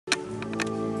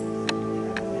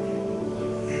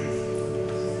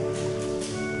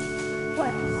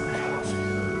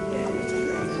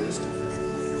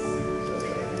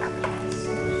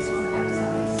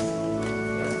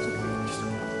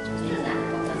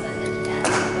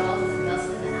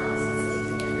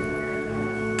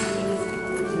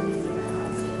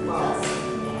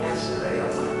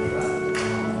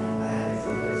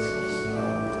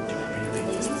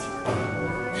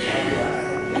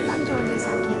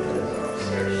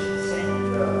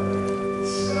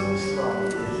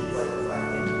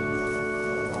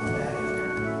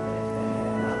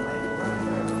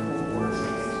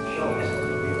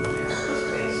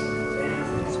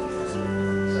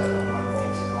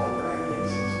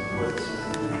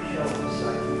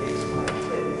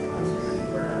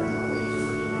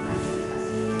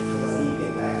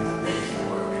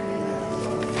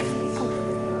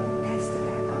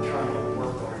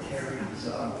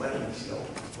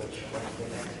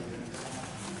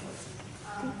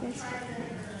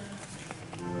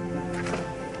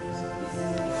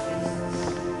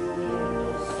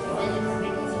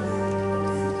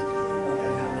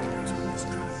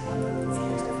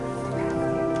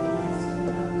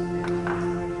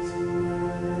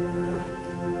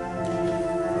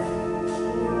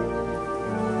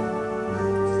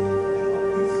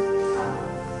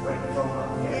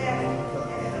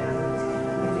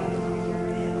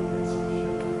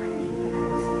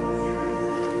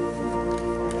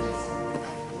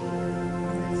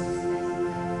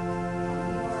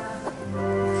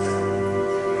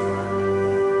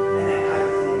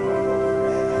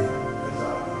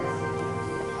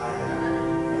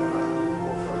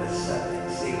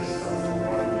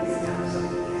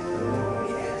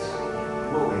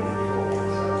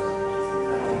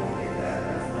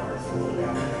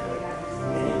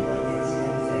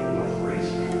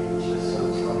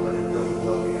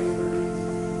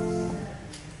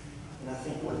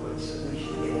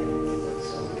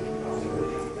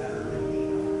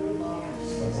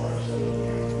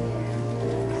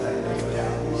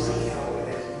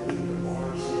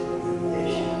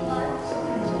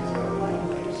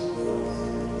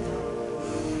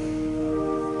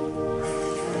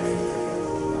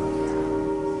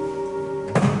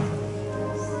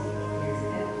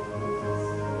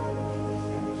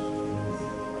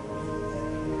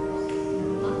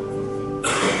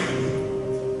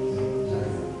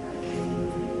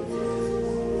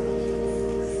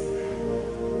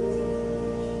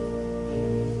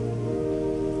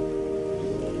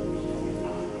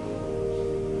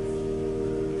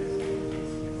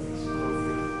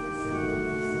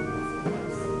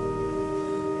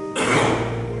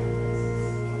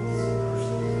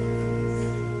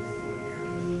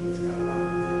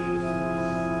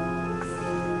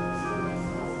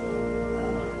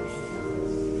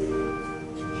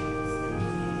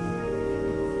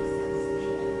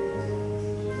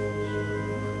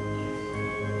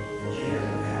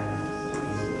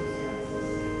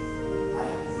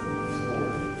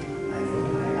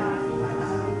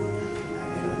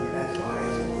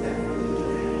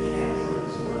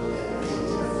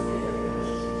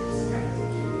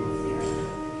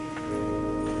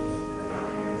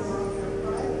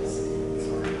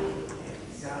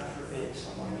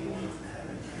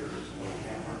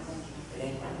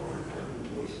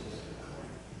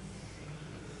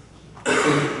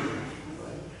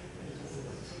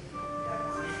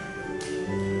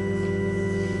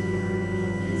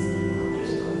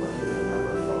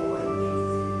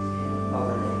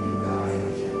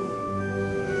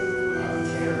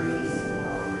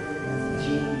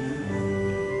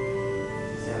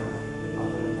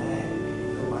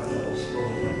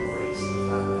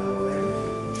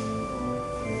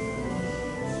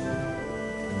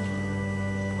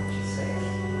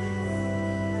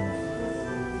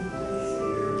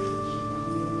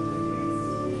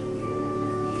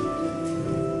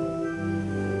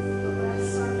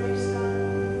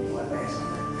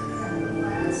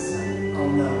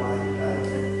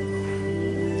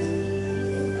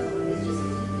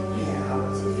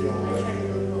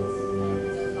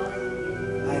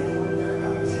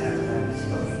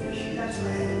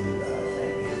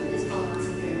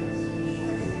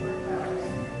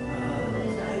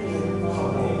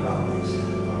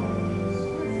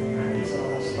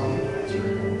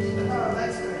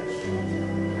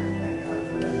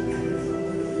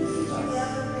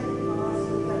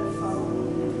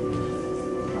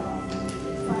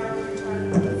Fire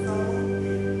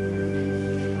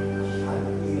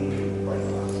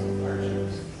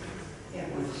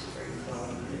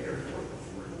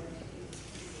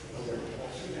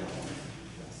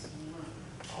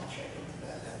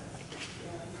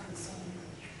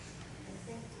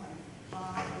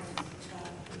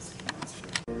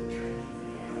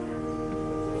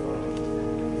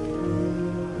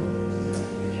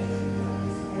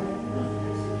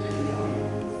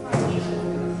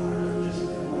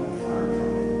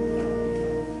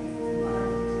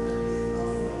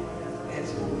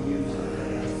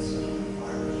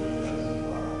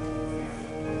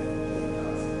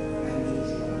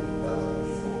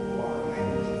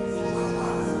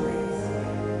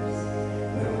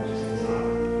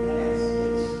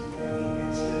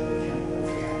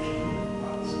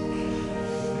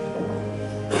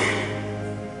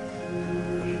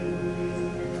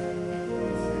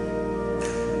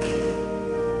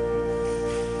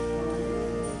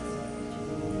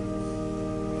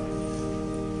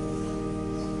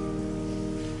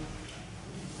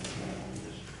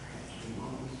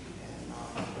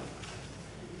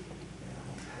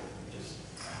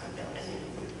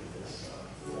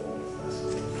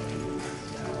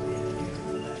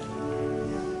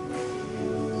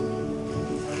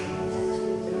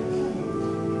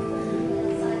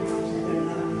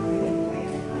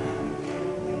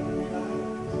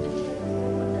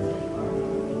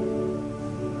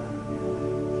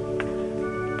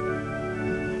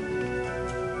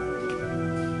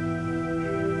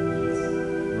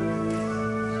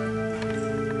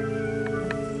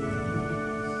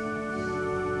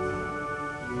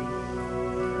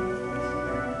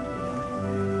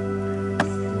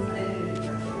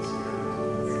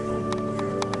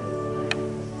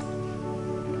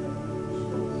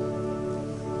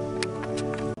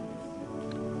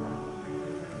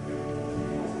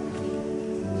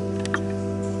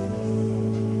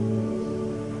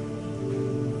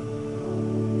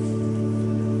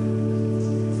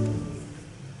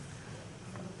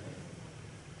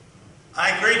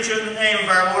greet you in the name of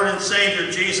our Lord and Savior,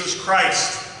 Jesus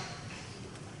Christ.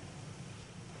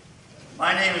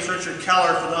 My name is Richard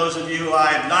Keller, for those of you I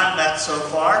have not met so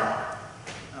far.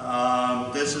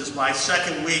 This is my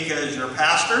second week as your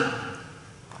pastor,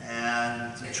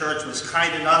 and the church was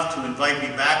kind enough to invite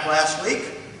me back last week,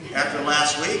 after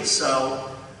last week, so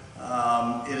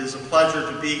it is a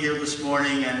pleasure to be here this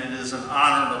morning, and it is an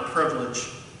honor and a privilege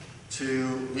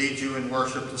to lead you in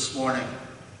worship this morning.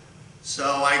 So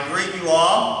I greet you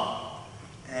all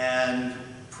and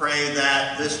pray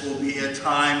that this will be a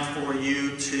time for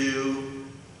you to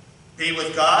be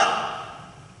with God,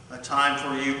 a time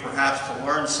for you perhaps to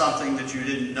learn something that you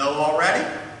didn't know already,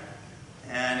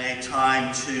 and a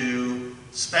time to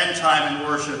spend time in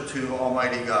worship to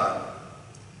Almighty God.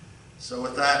 So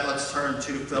with that, let's turn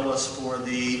to Phyllis for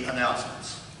the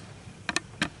announcements.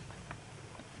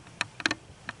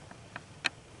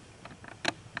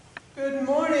 Good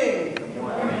morning. Good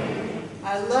morning.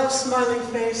 I love smiling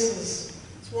faces.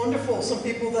 It's wonderful. Some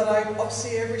people that I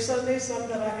see every Sunday, some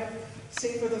that I have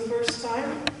seen for the first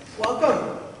time.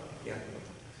 Welcome. Yeah.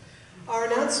 Our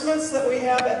announcements that we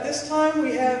have at this time,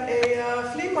 we have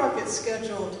a flea market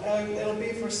scheduled. It'll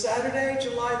be for Saturday,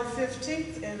 July the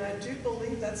 15th, and I do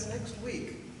believe that's next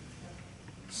week.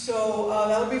 So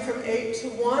that'll be from 8 to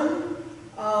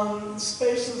 1.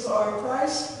 Spaces are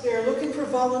priced. They're looking for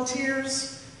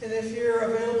volunteers. And if you're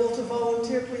available to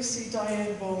volunteer, please see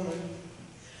Diane Bowman.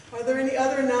 Are there any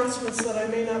other announcements that I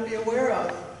may not be aware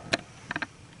of?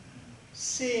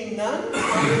 Seeing none,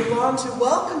 I'll move on to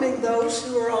welcoming those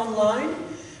who are online.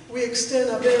 We extend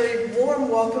a very warm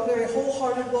welcome, very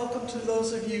wholehearted welcome to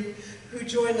those of you who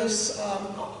join us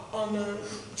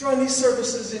join these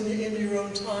services in your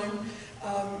own time.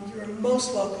 You're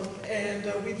most welcome, and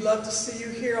we'd love to see you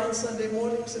here on Sunday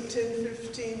mornings at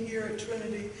 10:15 here at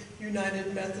Trinity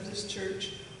United Methodist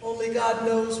Church. Only God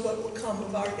knows what will come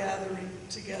of our gathering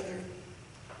together.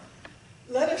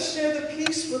 Let us share the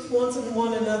peace with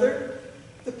one another.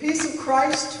 The peace of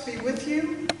Christ be with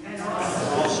you. And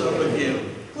also with you.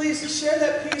 Please share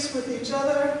that peace with each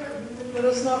other. Let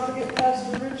us not forget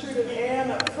Pastor Richard and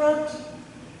Ann up front,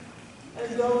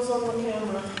 and those on the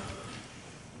camera.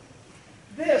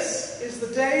 This is the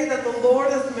day that the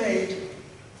Lord hath made.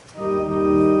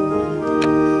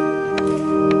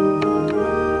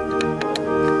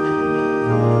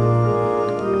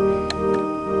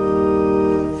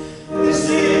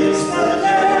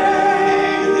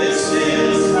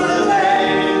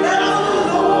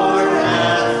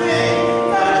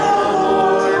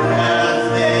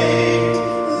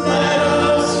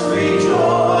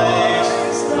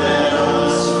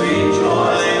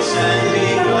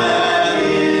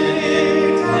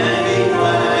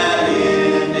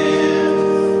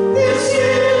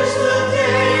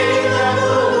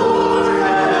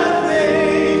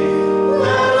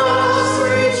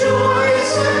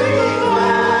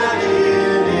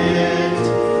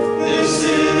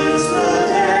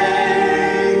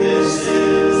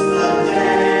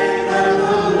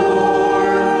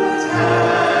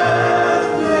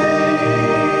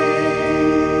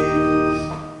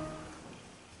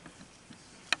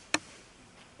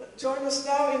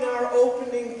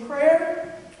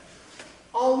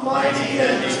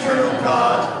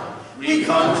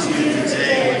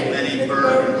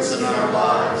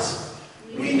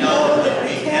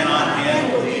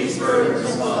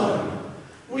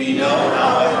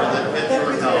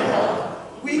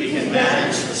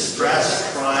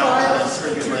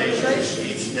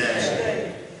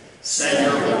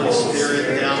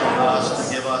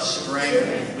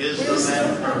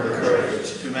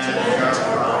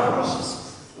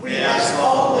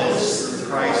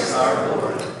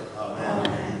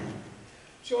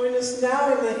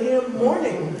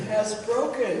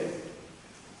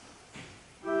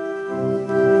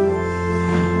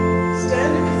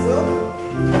 Stand if you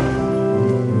will.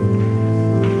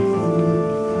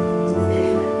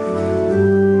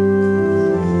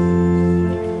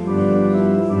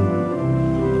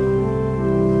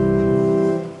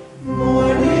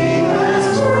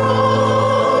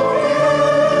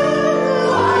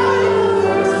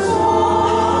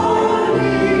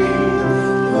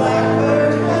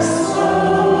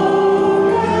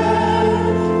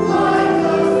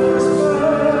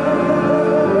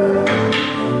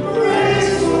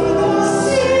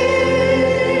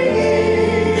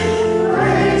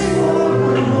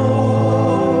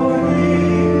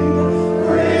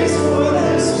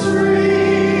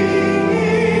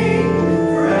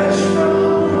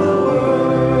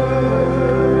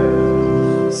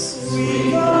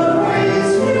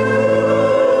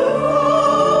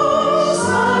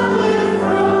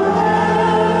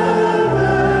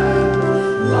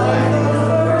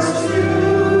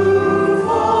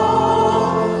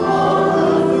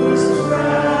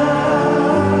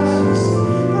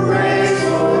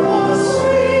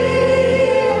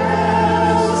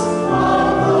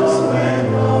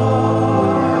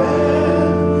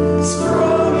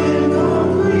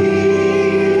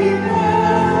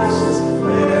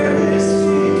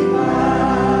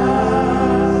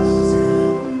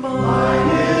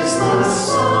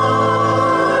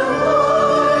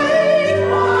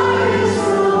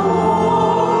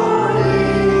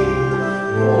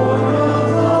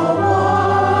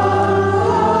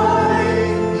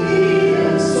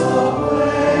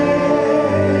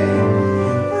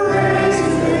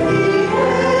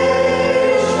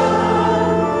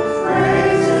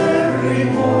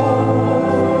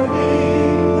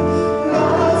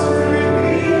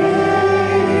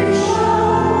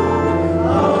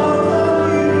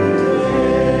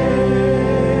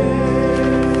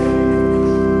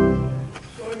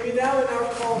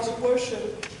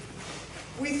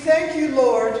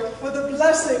 with the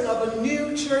blessing of a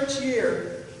new church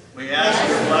year. We ask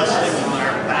your blessing on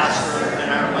our pastor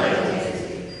and our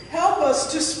laity. Help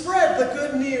us to spread the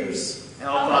good news.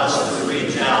 Help us to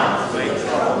reach out to a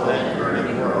troubled and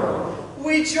hurting world.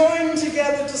 We join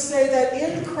together to say that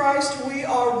in Christ we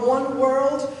are one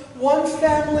world, one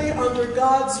family under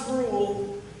God's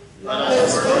rule. Let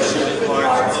us worship with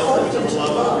hearts open to the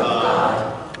love of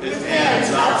God, with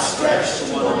hands outstretched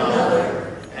to one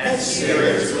another, and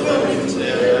spirits willing to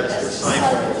live as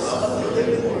disciples of the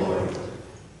living Lord.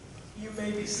 You may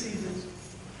be seated.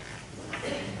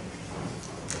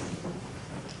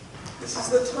 This is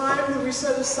the time that we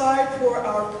set aside for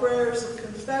our prayers of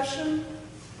confession.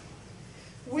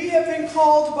 We have been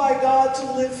called by God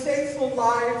to live faithful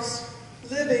lives,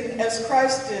 living as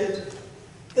Christ did.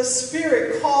 The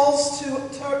Spirit calls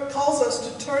us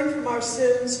to turn from our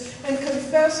sins and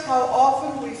confess how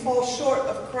often we fall short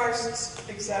of Christ's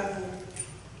example.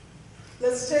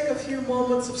 Let's take a few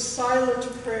moments of silent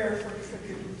prayer for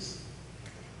forgiveness.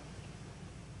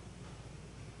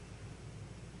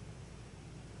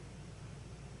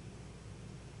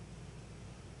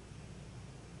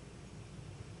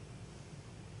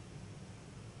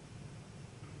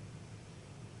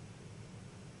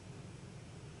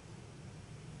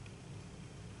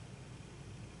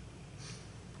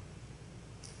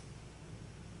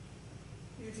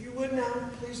 If you would now,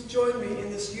 please join me in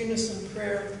this unison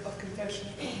prayer of confession.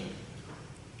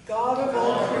 God of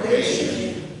all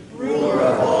creation, ruler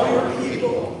of all your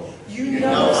people, you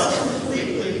know us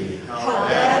completely, how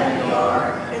bad we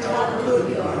are and how good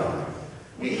we are.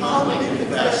 We humbly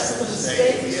confess the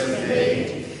mistakes we have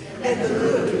made, and the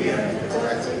good we have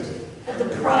neglected, and the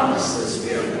promises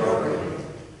we have broken.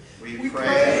 We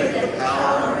pray that the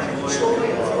power and joy of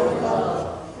your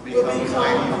love will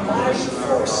become a mighty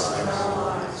force in our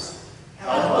lives.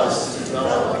 Help us to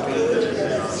develop the good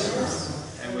that is in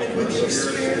us, and with your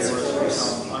Spirit's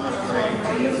force, become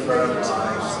unafraid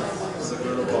lives for the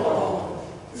good of all.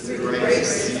 Through the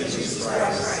grace of Jesus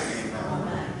Christ.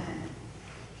 Amen.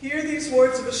 Hear these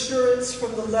words of assurance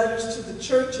from the letters to the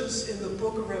churches in the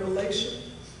book of Revelation.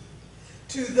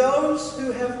 To those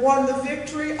who have won the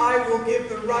victory, I will give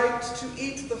the right to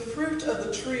eat the fruit of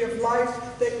the tree of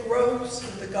life that grows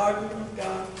in the garden of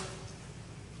God.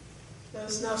 Let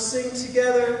us now sing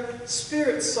together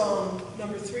Spirit Song,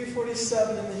 number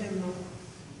 347 in the hymnal.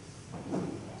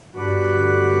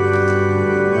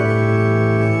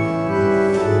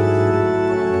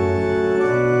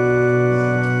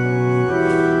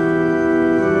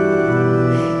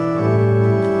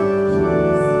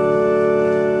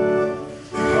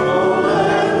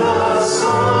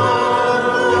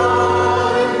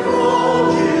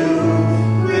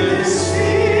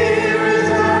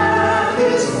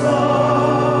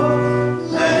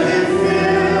 Let him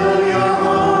fill your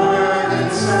heart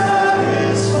and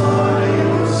satisfy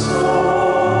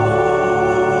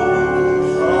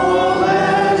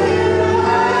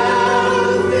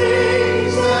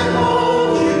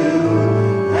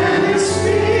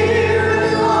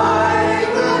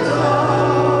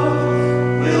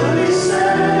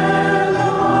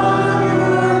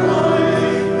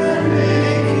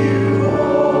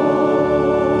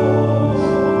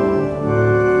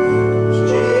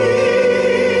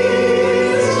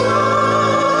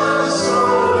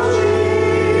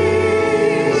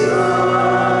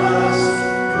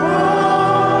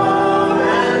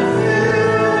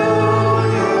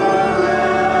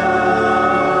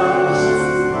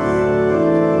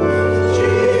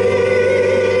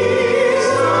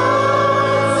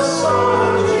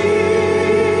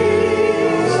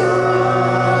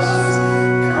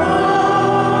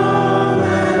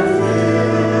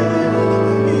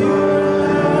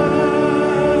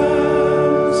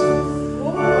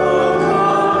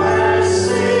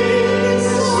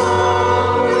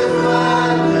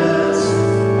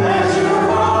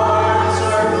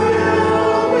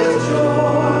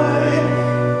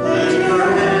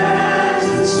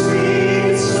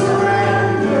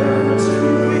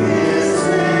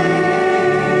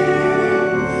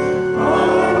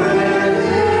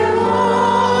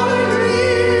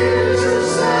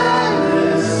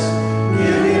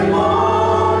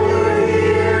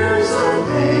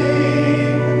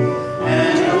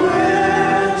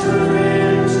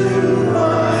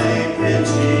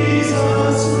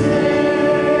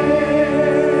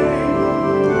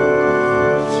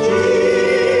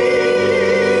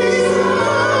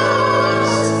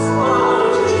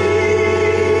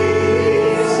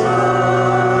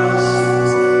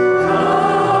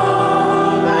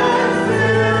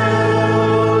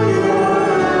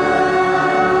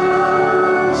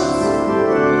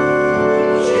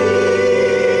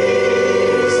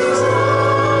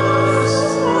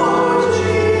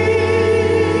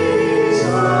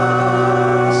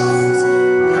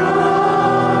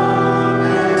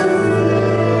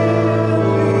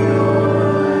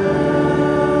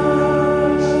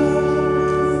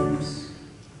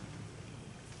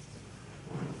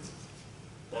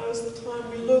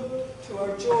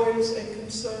joys and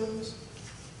concerns.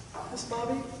 Miss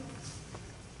Bobby?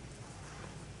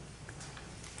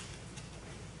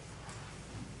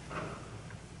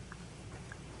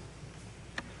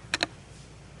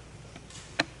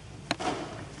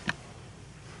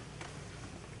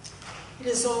 It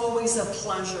is always a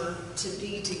pleasure to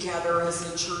be together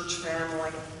as a church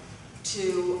family,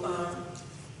 to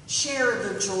share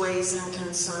the joys and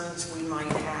concerns we might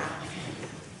have.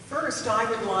 First, I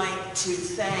would like to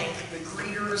thank the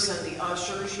greeters and the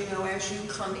ushers. You know, as you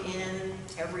come in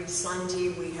every Sunday,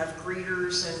 we have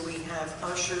greeters and we have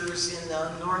ushers in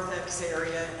the Narthex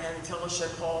area and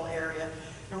Fellowship Hall area,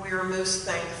 and we are most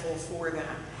thankful for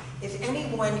that. If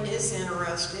anyone is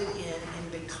interested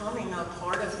in becoming a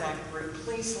part of that group,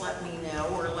 please let me know,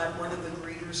 or let one of the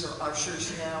greeters or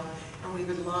ushers know, and we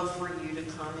would love for you to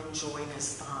come and join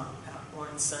us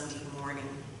on Sunday morning.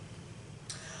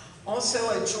 Also,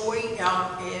 a joy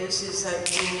is that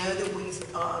we know that we've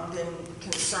been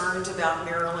concerned about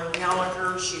Marilyn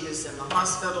Gallagher. She was in the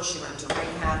hospital, she went to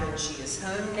rehab, and she is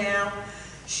home now.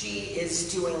 She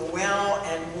is doing well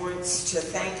and wants to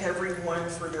thank everyone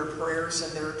for their prayers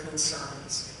and their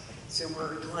concerns. So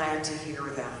we're glad to hear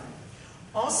that.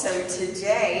 Also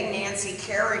today, Nancy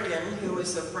Kerrigan, who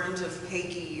is a friend of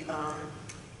Peggy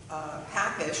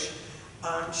Happish,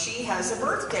 she has a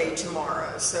birthday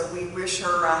tomorrow, so we wish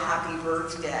her a happy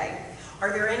birthday.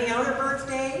 Are there any other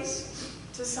birthdays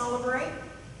to celebrate?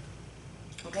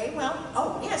 Okay, well,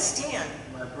 oh yes, Dan.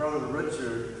 My brother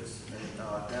Richard is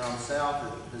down south.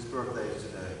 His birthday is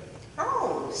today.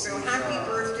 Oh, so happy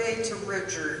birthday to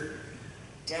Richard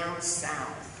down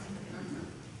south.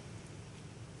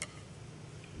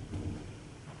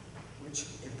 Which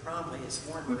it probably is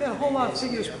warmer. We've got a whole lot of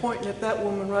fingers pointing at that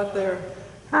woman right there.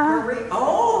 Maria,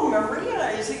 oh,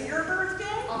 Maria, is it your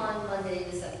birthday? On Monday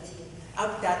the 17th.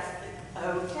 Oh, that's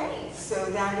okay. So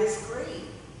that is great.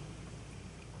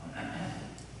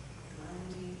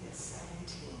 Monday the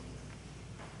 17th.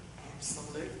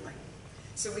 Absolutely.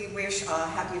 So we wish a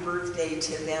happy birthday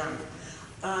to them.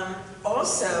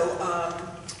 Also,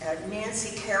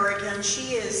 Nancy Kerrigan,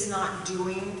 she is not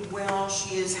doing well.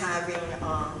 She is having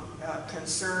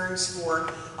concerns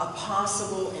for a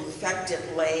possible infected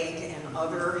leg and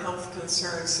other health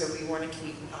concerns, so we want to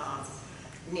keep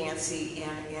Nancy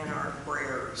in our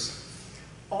prayers.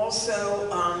 Also,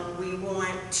 we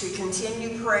want to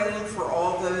continue praying for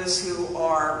all those who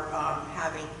are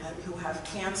who have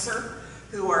cancer,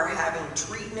 who are having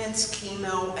treatments,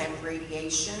 chemo, and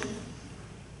radiation.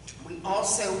 We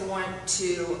also want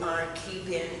to keep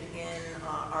in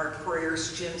our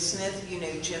prayers Jim Smith. You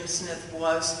know, Jim Smith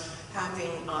was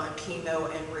having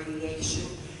chemo and radiation.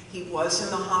 He was in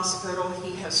the hospital.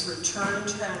 He has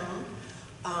returned home.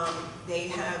 They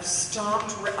have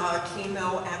stopped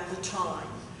chemo at the time,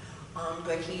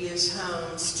 but he is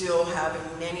home still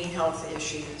having many health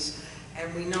issues.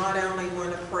 And we not only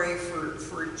want to pray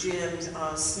for Jim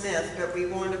Smith, but we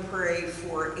want to pray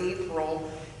for April,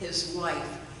 his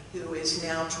wife, who is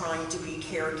now trying to be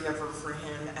caregiver for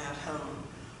him at home.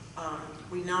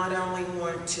 We not only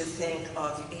want to think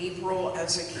of April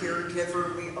as a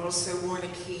caregiver, we also want to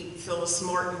keep Phyllis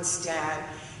Martin's dad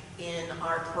in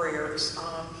our prayers.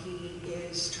 He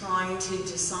is trying to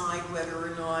decide whether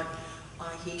or not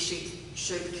he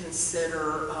should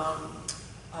consider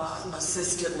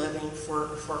assisted living for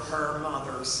her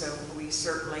mother. So we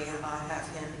certainly have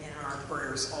him in our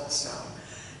prayers also.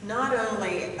 Not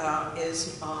only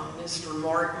is Mr.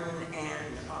 Martin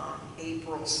and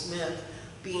April Smith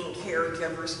being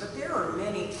caregivers, but there are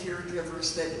many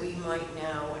caregivers that we might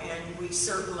know, and we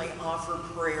certainly offer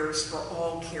prayers for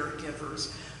all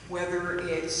caregivers, whether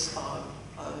it's a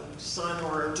son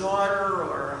or a daughter,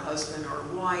 or a husband or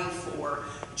wife, or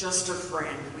just a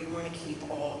friend. We want to keep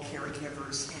all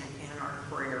caregivers in our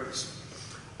prayers.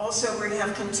 Also, we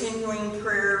have continuing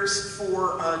prayers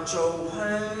for Joel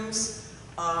Holmes,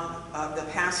 the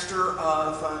pastor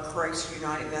of Christ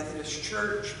United Methodist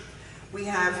Church. We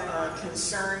have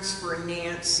concerns for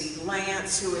Nancy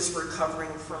Lance, who is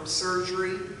recovering from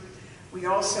surgery. We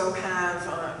also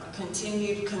have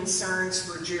continued concerns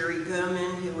for Jerry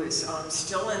Bowman, who is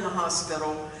still in the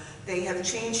hospital. They have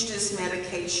changed his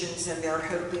medications, and they're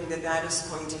hoping that that is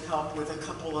going to help with a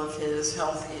couple of his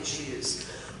health issues,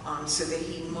 so that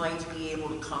he might be able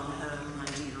to come home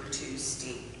Monday or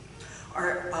Tuesday.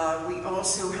 We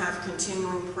also have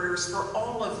continuing prayers for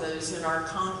all of those in our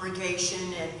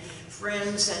congregation and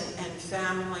friends and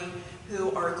family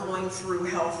who are going through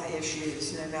health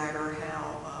issues, no matter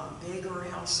how big or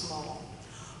how small.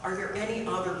 Are there any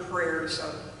other prayers?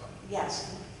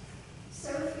 Yes?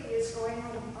 Sophie is going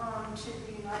to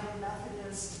the United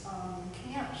Methodist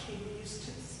camp. She used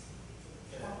to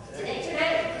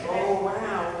Today. Oh,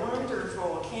 wow,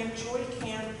 wonderful. Camp Joy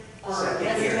Camp.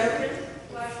 That's year. open.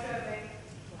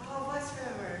 Oh, West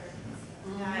River.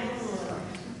 Nice.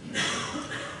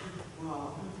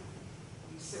 Well,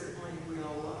 we certainly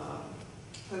will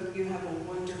hope you have a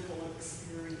wonderful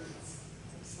experience.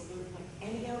 Absolutely.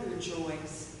 Any other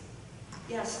joys?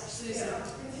 Yes, Susan. Yeah,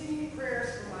 continuing prayers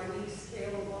for my niece,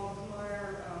 Kayla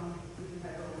Baltimore. We've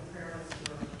had over prayer list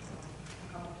for a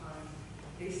couple times.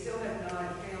 They still have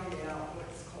not found out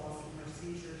what's causing her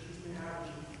seizure. She's been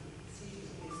having seizures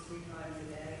at least 3 times a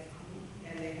day,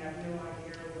 and they have no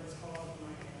idea what's causing them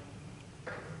right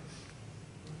now.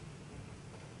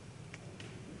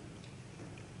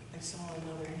 I saw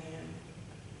another hand.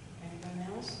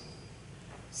 Anyone else?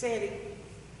 Sandy?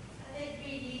 I think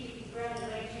we need to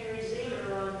congratulate Terry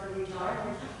Ziegler on her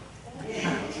retirement.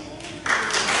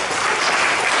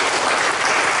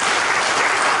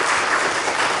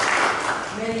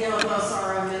 Many of us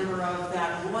are a member of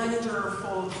that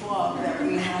wonderful club that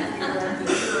we have here at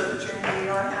the church, and we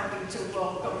are happy to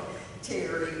welcome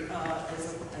Terry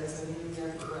as a new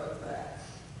member of that.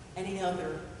 Any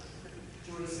other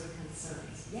joys or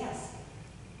concerns? Yes?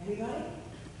 Anybody?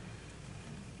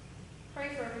 Pray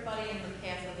for everybody in the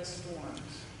path of the storms.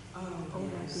 Oh,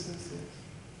 yes.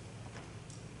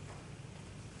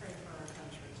 Pray for our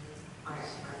country, too. I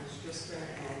was just going to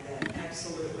add that,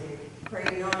 absolutely.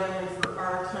 Pray not only for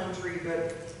our country,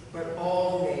 but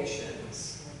all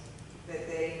nations, that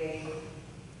they may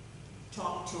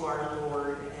talk to our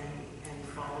Lord and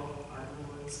follow our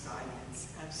Lord's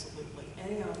guidance. Absolutely.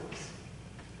 Any others?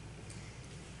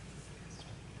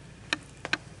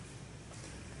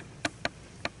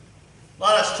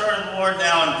 Let us turn to the Lord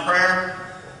now in prayer.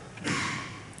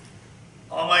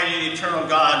 Almighty and eternal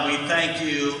God, we thank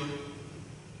you,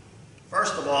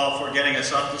 first of all, for getting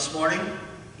us up this morning.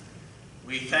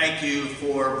 We thank you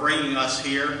for bringing us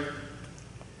here.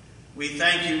 We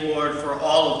thank you, Lord, for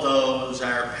all of those,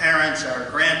 our parents, our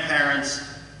grandparents,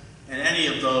 and any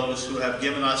of those who have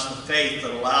given us the faith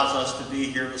that allows us to be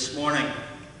here this morning.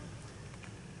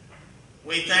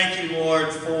 We thank you, Lord,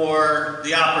 for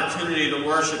the opportunity to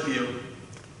worship you.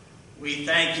 We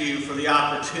thank you for the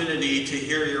opportunity to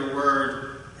hear your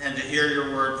word and to hear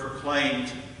your word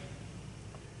proclaimed.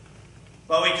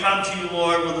 But we come to you,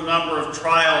 Lord, with a number of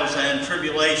trials and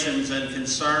tribulations and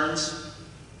concerns.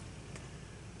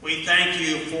 We thank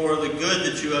you for the good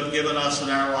that you have given us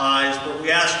in our lives, but we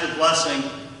ask your blessing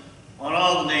on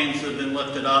all the names that have been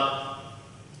lifted up,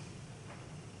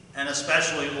 and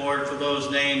especially, Lord, for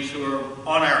those names who are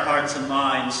on our hearts and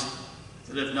minds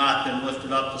that have not been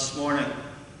lifted up this morning.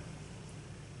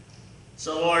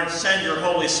 So, Lord, send your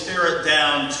Holy Spirit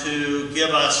down to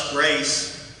give us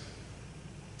grace,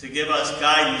 to give us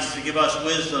guidance, to give us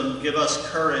wisdom, give us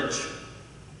courage,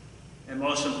 and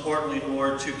most importantly,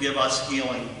 Lord, to give us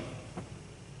healing.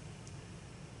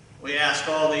 We ask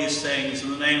all these things in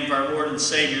the name of our Lord and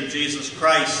Savior, Jesus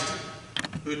Christ,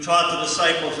 who taught the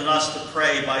disciples and us to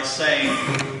pray by saying,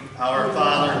 Our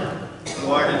Father,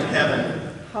 who art in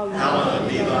heaven, hallowed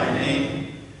be thy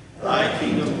name. Thy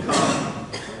kingdom come.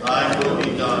 Thy will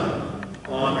be done,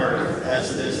 on earth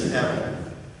as it is in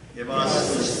heaven. Give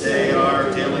us this day our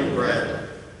daily bread,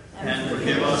 and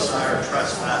forgive us our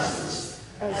trespasses,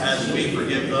 as we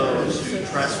forgive those who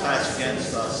trespass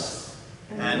against us.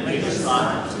 And lead us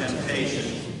not into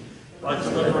temptation, but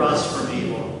deliver us from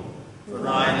evil. For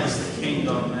thine is the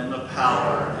kingdom, and the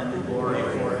power, and the glory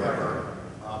forever.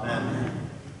 Amen.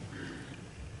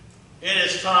 It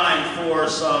is time for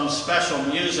some special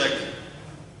music.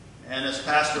 And as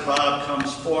Pastor Bob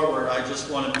comes forward, I just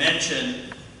want to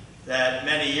mention that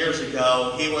many years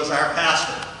ago, he was our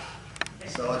pastor.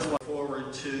 So I just look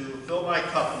forward to Fill My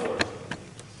Cup, Lord,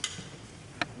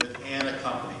 with Anna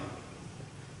Company.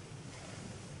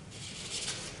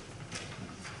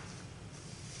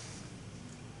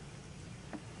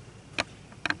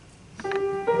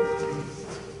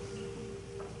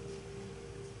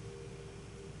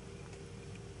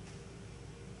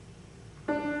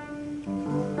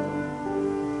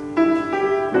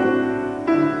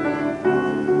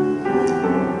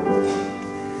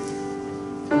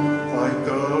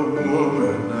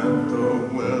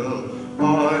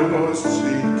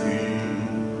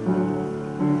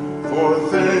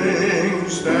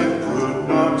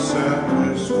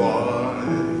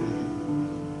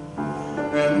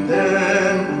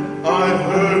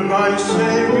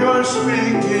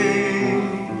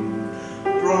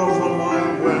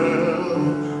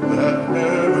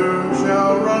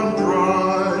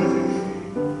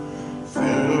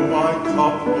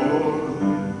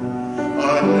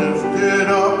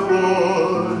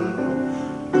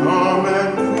 Come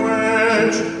and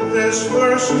quench this this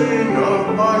thirsting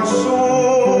of my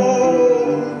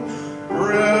soul.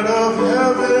 Bread of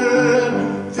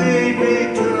heaven, feed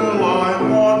me till I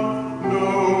want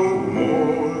no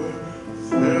more.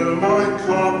 Fill my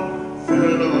cup,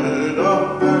 fill it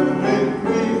up and make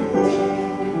me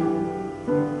whole.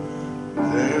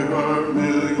 There are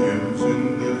millions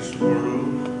in this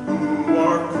world who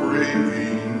are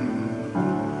craving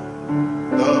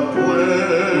the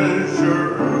pleasure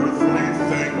earthly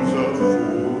things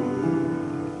afford,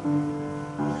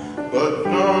 but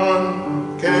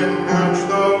none can match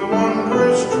the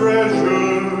wondrous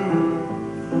treasure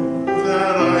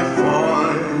that I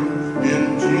find in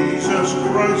Jesus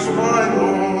Christ my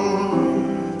Lord.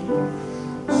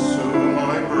 So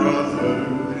my brother,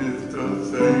 if the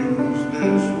things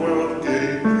this world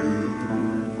gave you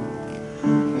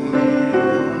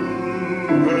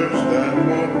numbers that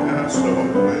won't pass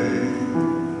away,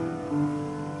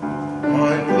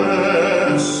 my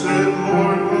blessed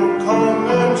Lord will come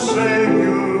and save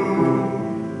you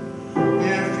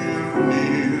if you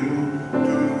kneel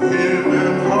to Him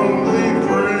and humbly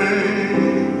pray.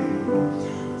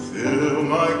 Fill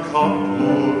my cup,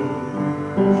 Lord,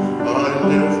 I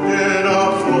lift it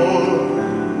up, Lord.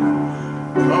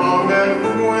 Come and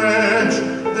quench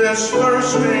this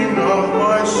thirsting of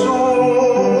my soul.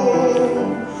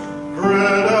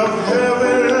 Bread of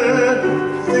heaven,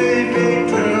 feed me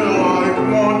till I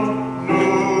want no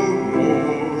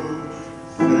more.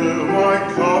 Fill my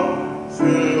cup,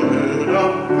 fill it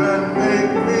up and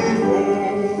make me whole.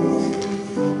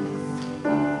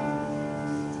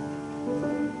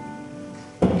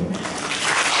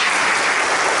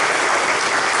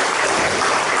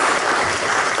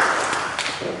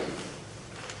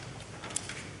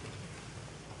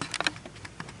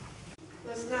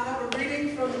 Let's now have a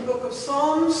reading from the book of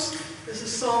Psalms. This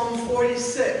is Psalm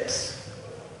 46.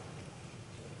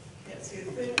 Can't see a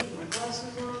thing with my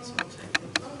glasses on, so I'll take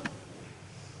them off.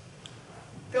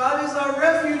 God is our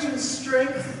refuge and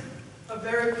strength, a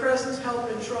very present help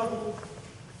in trouble.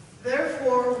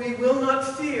 Therefore we will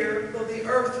not fear, though the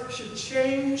earth should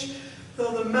change,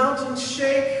 though the mountains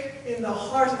shake in the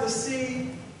heart of the sea,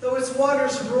 though its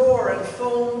waters roar and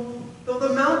foam, though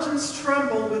the mountains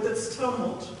tremble with its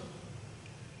tumult.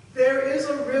 There is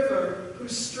a river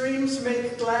whose streams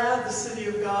make glad the city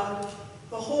of God,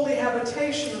 the holy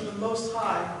habitation of the Most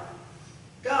High.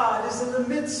 God is in the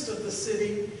midst of the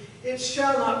city. It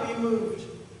shall not be moved.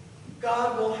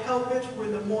 God will help it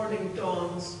when the morning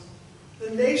dawns. The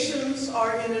nations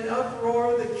are in an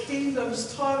uproar. The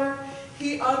kingdoms totter.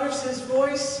 He utters his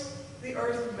voice. The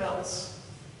earth melts.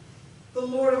 The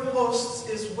Lord of hosts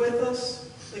is with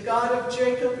us. The God of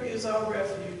Jacob is our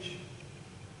refuge.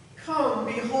 Come,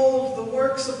 behold the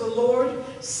works of the Lord.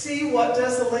 See what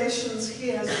desolations he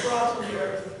has brought on the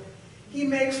earth. He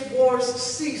makes wars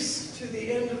cease to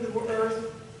the end of the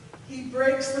earth. He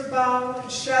breaks the bow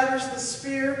and shatters the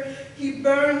spear. He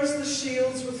burns the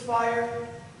shields with fire.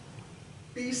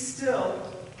 Be still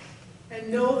and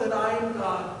know that I am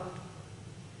God.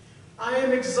 I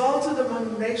am exalted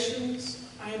among nations.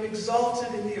 I am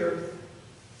exalted in the earth.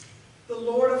 The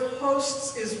Lord of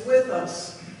hosts is with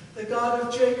us. The God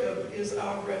of Jacob is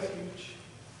our refuge.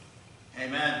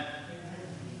 Amen.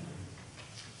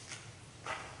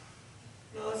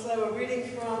 Now let's have a reading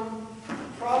from the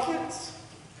prophets.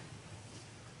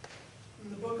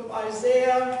 In the book of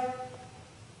Isaiah,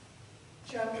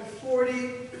 chapter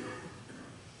 40,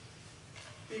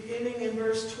 beginning in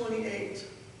verse 28.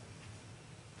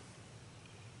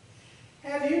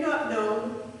 Have you not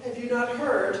known, have you not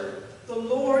heard, the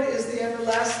Lord is the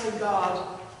everlasting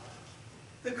God,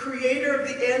 the creator of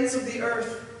the ends of the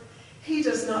earth. He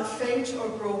does not faint or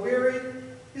grow weary.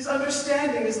 His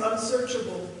understanding is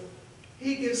unsearchable.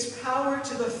 He gives power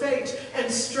to the faint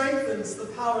and strengthens the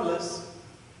powerless.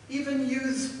 Even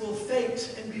youths will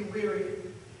faint and be weary,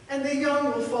 and the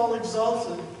young will fall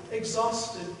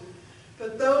exhausted.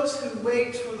 But those who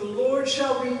wait for the Lord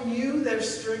shall renew their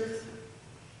strength.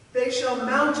 They shall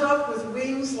mount up with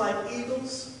wings like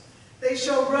eagles. They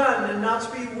shall run and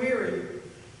not be weary.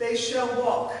 They shall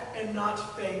walk and not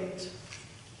faint.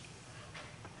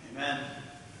 Amen.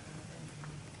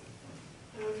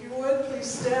 Now, if you would, please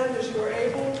stand as you are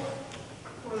able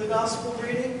for the gospel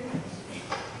reading.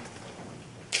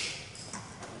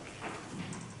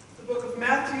 The book of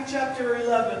Matthew, chapter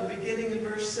 11, beginning in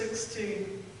verse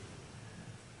 16.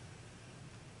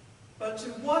 But to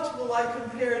what will I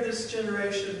compare this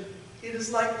generation? It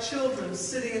is like children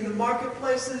sitting in the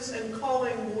marketplaces and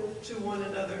calling to one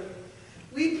another.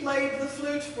 We played the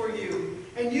flute for you,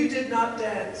 and you did not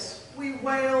dance. We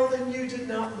wailed, and you did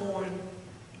not mourn.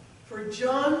 For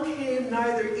John came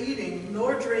neither eating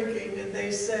nor drinking, and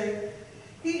they say,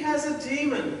 he has a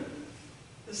demon.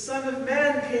 The Son of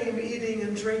Man came eating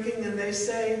and drinking, and they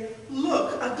say,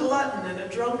 look, a glutton and a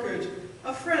drunkard,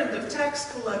 a friend of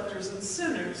tax collectors and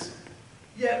sinners.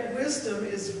 Yet wisdom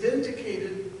is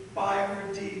vindicated by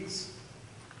her deeds.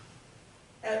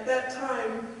 At that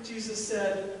time, Jesus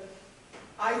said,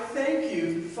 I thank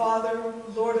you, Father,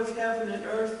 Lord of heaven and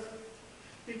earth,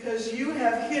 because you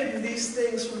have hidden these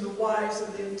things from the wise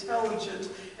and the intelligent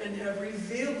and have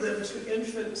revealed them to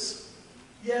infants.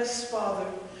 Yes, Father,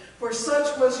 for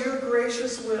such was your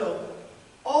gracious will.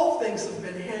 All things have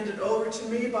been handed over to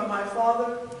me by my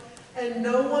Father, and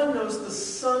no one knows the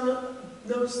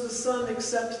Son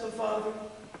except the Father,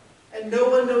 and no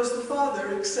one knows the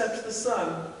Father except the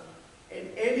Son, and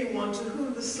anyone to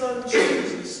whom the Son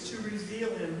chooses to reveal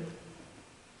him.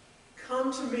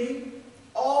 Come to me,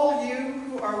 all you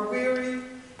who are weary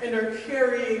and are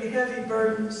carrying heavy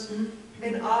burdens,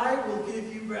 and I will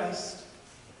give you rest.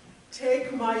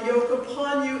 Take my yoke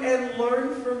upon you and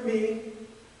learn from me,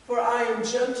 for I am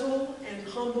gentle and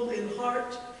humble in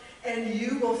heart, and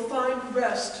you will find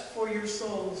rest for your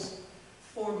souls.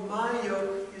 For my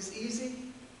yoke is easy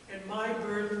and my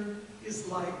burden is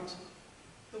light.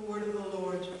 The word of the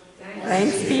Lord.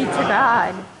 Thanks be to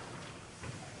God.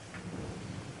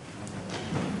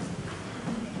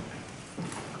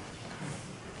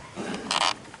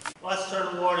 Let's turn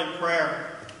to the Lord in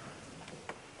prayer.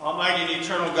 Almighty and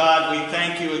eternal God, we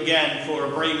thank you again for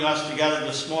bringing us together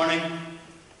this morning.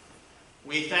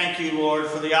 We thank you, Lord,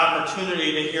 for the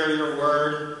opportunity to hear your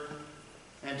word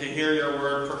and to hear your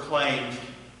word proclaimed.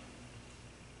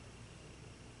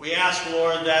 We ask,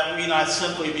 Lord, that we not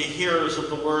simply be hearers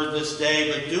of the word this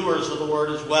day, but doers of the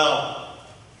word as well,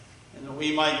 and that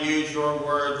we might use your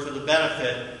word for the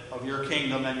benefit of your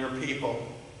kingdom and your people.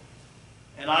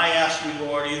 And I ask you,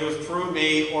 Lord, either through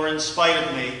me or in spite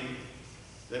of me,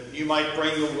 that you might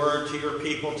bring the word to your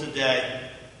people today.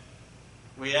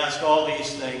 We ask all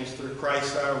these things through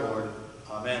Christ our Lord.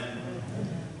 Amen.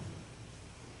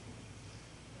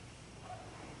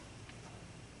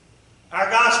 Our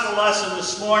gospel lesson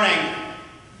this morning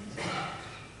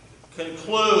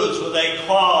concludes with a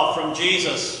call from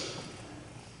Jesus.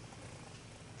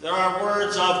 There are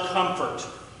words of comfort.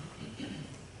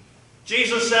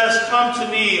 Jesus says, come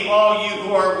to me, all you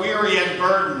who are weary and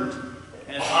burdened,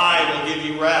 and I will give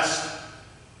you rest.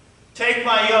 Take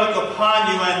my yoke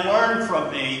upon you and learn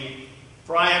from me,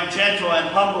 for I am gentle and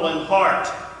humble in heart,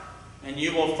 and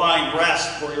you will find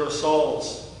rest for your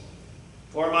souls.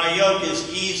 For my yoke is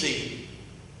easy,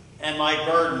 and my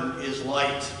burden is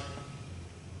light.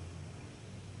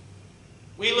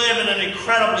 We live in an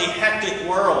incredibly hectic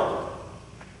world.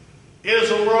 It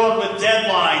is a world with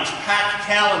deadlines, packed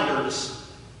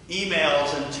calendars,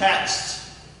 emails, and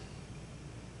texts.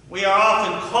 We are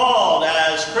often called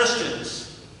as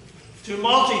Christians to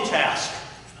multitask,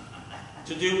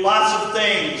 to do lots of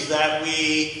things that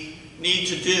we need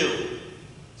to do.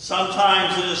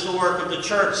 Sometimes it is the work of the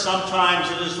church, sometimes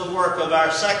it is the work of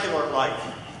our secular life.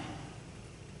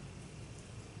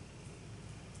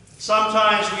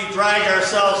 Sometimes we drag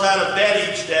ourselves out of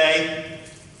bed each day,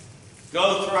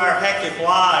 go through our hectic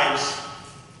lives,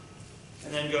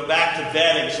 and then go back to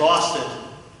bed exhausted,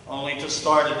 only to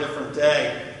start a different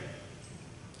day.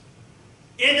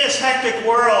 In this hectic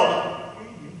world,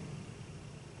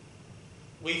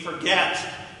 we forget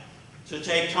to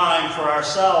take time for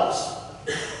ourselves.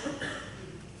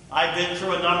 I've been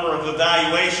through a number of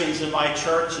evaluations in my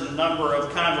church and a number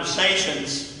of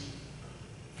conversations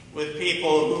with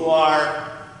people who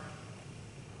are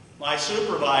my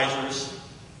supervisors,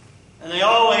 and they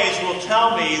always will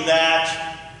tell me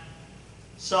that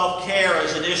self-care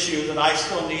is an issue that I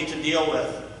still need to deal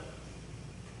with.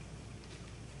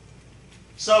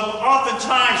 So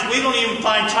oftentimes we don't even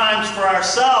find times for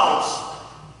ourselves,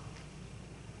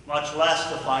 much less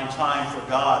to find time for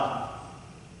God.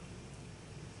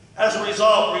 As a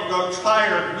result, we grow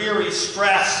tired, weary,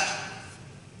 stressed,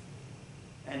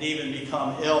 and even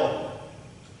become ill.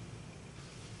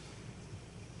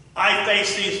 I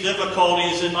face these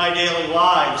difficulties in my daily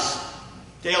life,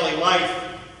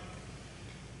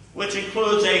 which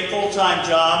includes a full-time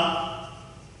job,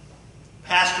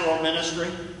 pastoral ministry,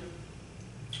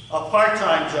 a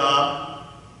part-time job,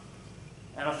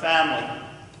 and a family.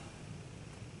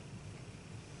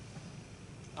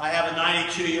 I have a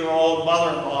 92-year-old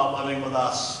mother-in-law living with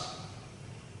us.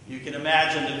 You can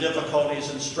imagine the difficulties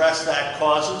and stress that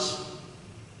causes,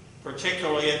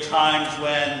 particularly at times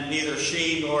when neither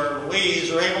she nor Louise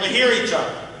are able to hear each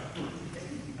other.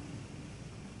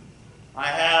 I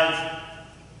have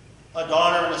a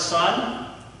daughter and a son,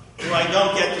 who I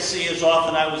don't get to see as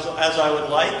often as I would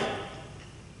like.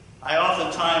 I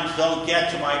oftentimes don't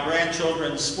get to my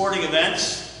grandchildren's sporting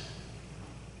events.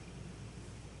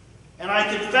 And I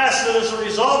confess that as a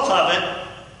result of it,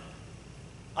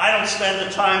 I don't spend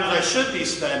the time that I should be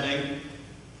spending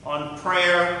on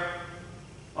prayer,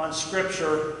 on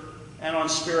scripture, and on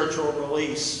spiritual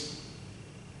release.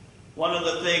 One of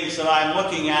the things that I'm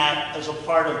looking at as a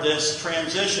part of this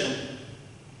transition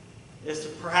is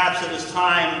that perhaps it is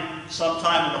time,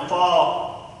 sometime in the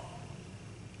fall,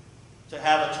 to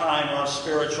have a time of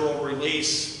spiritual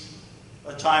release,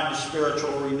 a time of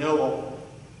spiritual renewal.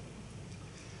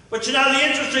 But you know, the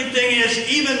interesting thing is,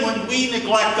 even when we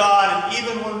neglect God and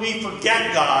even when we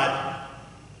forget God,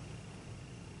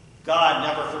 God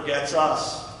never forgets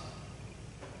us.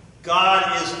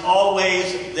 God is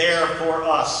always there for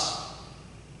us.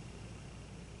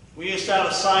 We used to have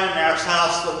a sign in our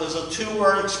house that was a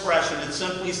two-word expression. It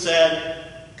simply said,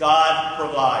 God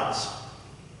provides.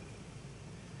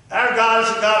 Our God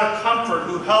is a God of comfort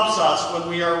who helps us when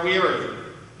we are weary.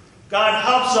 God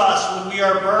helps us when we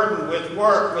are burdened with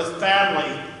work, with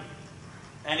family,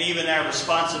 and even our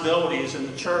responsibilities in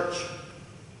the church.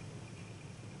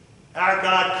 Our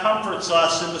God comforts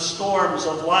us in the storms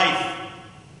of life,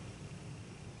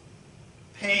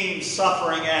 pain,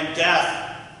 suffering, and death.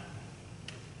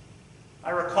 I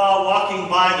recall walking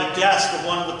by the desk of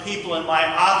one of the people in my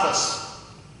office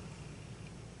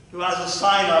who has a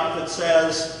sign up that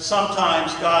says,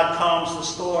 sometimes God calms the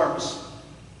storms,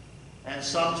 and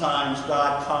sometimes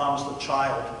God calms the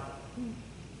child.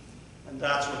 And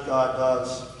that's what God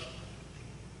does.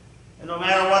 And no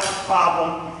matter what the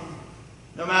problem,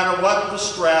 no matter what the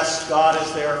stress, God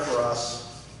is there for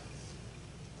us.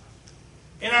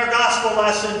 In our gospel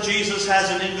lesson, Jesus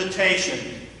has an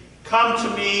invitation. Come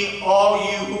to me, all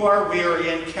you who are weary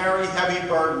and carry heavy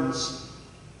burdens,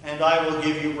 and I will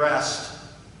give you rest.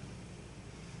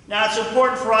 Now, it's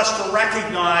important for us to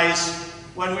recognize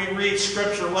when we read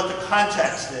Scripture what the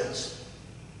context is.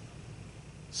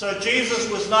 So Jesus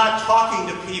was not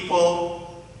talking to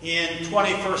people in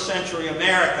 21st century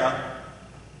America.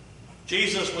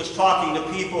 Jesus was talking to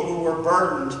people who were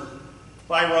burdened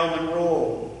by Roman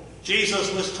rule.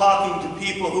 Jesus was talking to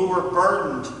people who were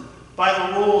burdened by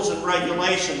the rules and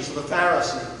regulations of the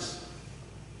Pharisees.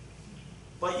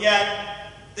 But yet,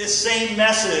 this same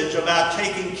message about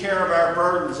taking care of our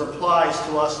burdens applies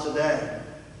to us today.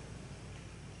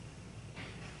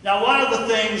 Now, one of the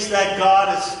things that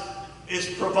God is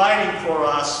providing for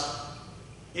us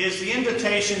is the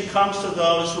invitation comes to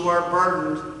those who are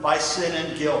burdened by sin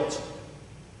and guilt.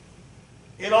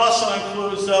 It also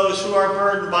includes those who are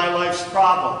burdened by life's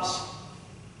problems.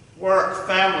 Work,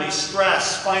 family,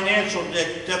 stress, financial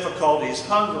difficulties,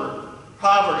 hunger,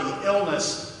 poverty,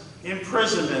 illness,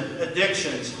 imprisonment,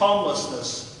 addictions,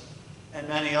 homelessness, and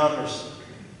many others.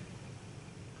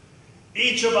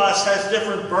 Each of us has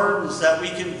different burdens that we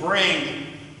can bring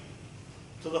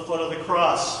to the foot of the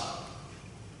cross.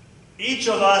 Each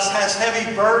of us has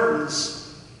heavy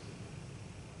burdens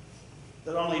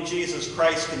that only Jesus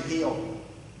Christ can heal.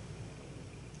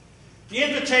 The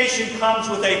invitation comes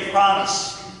with a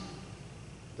promise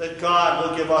that God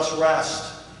will give us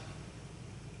rest.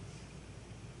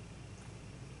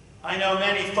 I know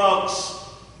many folks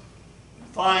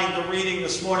find the reading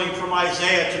this morning from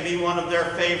Isaiah to be one of their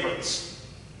favorites.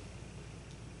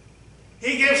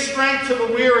 He gives strength to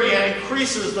the weary and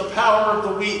increases the power of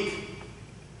the weak.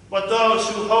 But those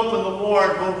who hope in the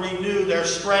Lord will renew their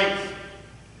strength.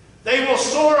 They will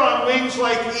soar on wings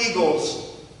like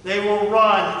eagles. They will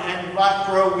run and not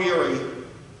grow weary.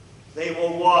 They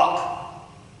will walk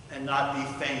and not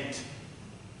be faint.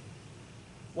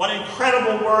 What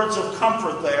incredible words of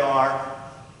comfort they are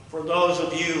for those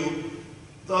of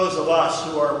us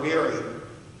who are weary.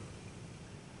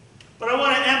 But I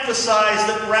want to emphasize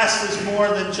that rest is more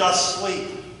than just sleep.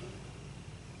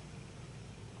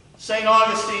 St.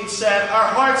 Augustine said, our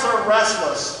hearts are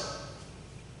restless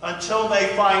until they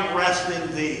find rest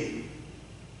in thee.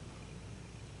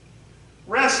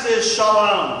 Rest is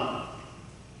shalom.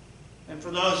 And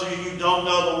for those of you who don't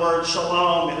know the word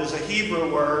shalom, it is a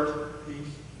Hebrew word.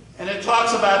 And it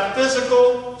talks about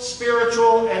physical,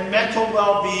 spiritual, and mental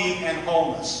well-being and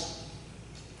wholeness.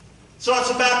 So it's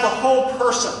about the whole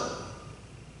person.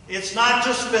 It's not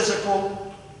just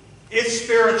physical, it's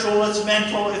spiritual, it's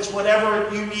mental, it's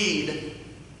whatever you need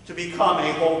to become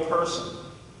a whole person.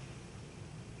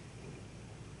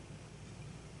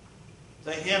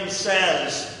 The hymn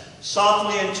says,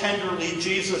 softly and tenderly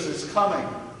Jesus is coming.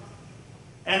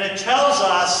 And it tells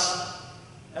us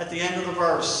at the end of the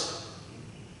verse,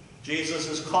 Jesus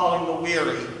is calling the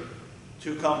weary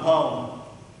to come home.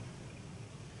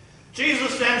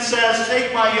 Jesus then says,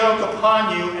 "Take my yoke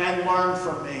upon you and learn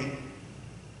from me."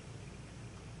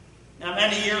 Now,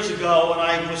 many years ago, when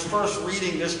I was first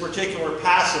reading this particular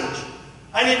passage,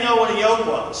 I didn't know what a yoke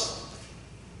was.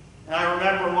 And I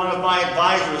remember one of my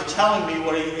advisors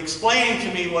explaining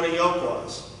to me what a yoke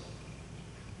was.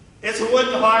 It's a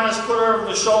wooden harness put over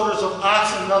the shoulders of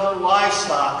oxen and other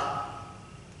livestock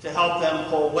to help them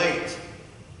pull weight.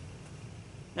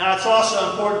 Now, it's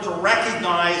also important to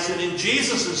recognize that in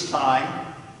Jesus'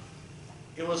 time,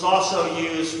 it was also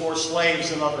used for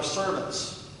slaves and other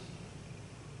servants.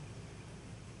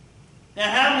 Now,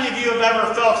 how many of you have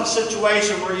ever felt a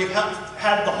situation where you've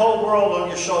had the whole world on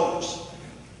your shoulders?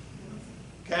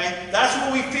 Okay? That's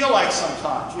what we feel like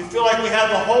sometimes. We feel like we have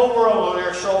the whole world on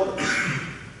our shoulders.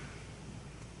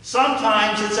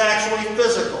 Sometimes it's actually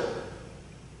physical.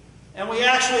 And we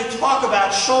actually talk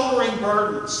about shouldering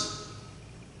burdens.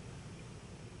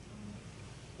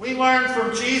 We learn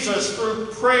from Jesus through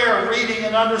prayer, reading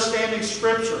and understanding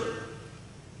Scripture,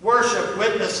 worship,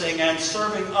 witnessing, and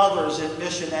serving others in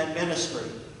mission and ministry.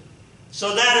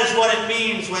 So that is what it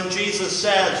means when Jesus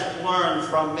says, "Learn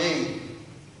from me."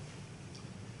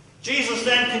 Jesus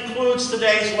then concludes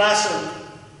today's lesson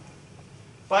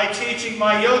by teaching,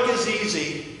 "My yoke is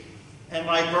easy and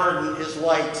my burden is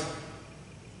light."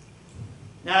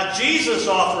 Now, Jesus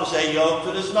offers a yoke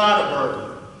that is not a burden.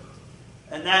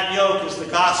 And that yoke is the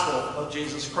gospel of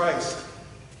Jesus Christ.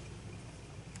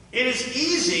 It is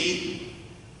easy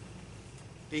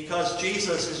because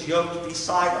Jesus is yoked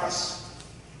beside us.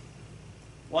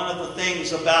 One of the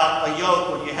things about a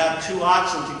yoke when you have two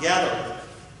oxen together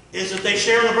is that they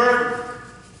share the burden.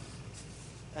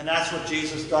 And that's what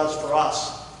Jesus does for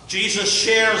us. Jesus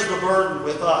shares the burden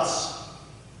with us.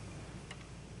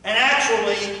 And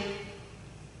actually,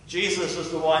 Jesus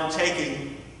is the one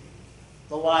taking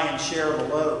the lion's share of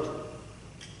the load,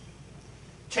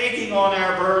 taking on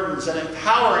our burdens and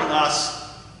empowering us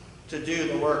to do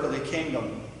the work of the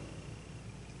kingdom.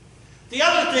 The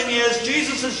other thing is,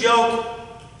 Jesus' yoke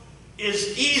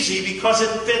is easy because it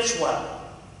fits well.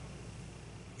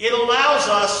 It allows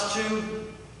us to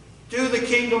do the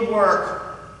kingdom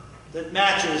work that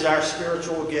matches our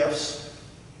spiritual gifts.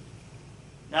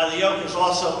 Now, the yoke is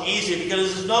also easy because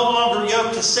it is no longer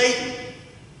yoked to Satan.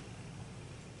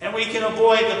 And we can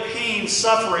avoid the pain,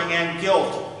 suffering, and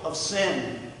guilt of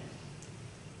sin.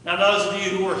 Now, those of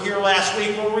you who were here last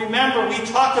week will remember we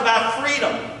talked about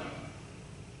freedom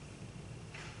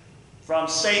from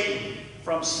Satan,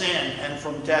 from sin, and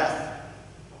from death.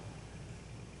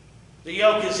 The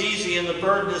yoke is easy and the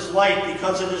burden is light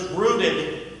because it is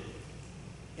rooted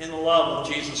in the love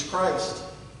of Jesus Christ.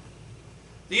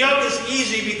 The yoke is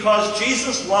easy because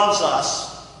Jesus loves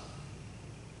us,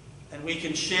 and we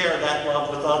can share that love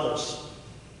with others.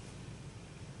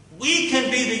 We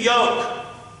can be the yoke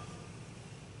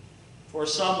for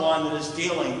someone that is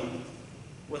dealing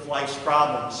with life's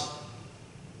problems.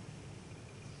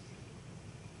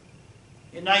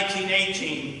 In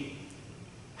 1918,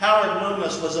 Howard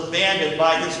Loomis was abandoned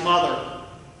by his mother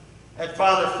at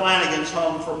Father Flanagan's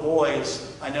Home for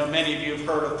Boys. I know many of you have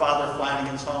heard of Father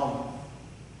Flanagan's Home.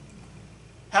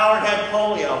 Howard had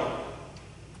polio,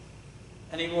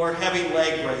 and he wore heavy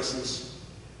leg braces.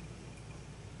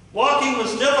 Walking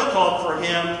was difficult for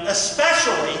him,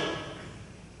 especially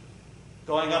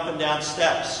going up and down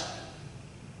steps.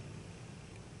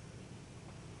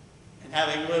 And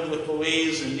having lived with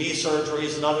Louise and knee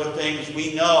surgeries and other things,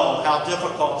 we know how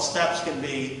difficult steps can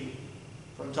be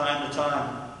from time to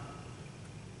time.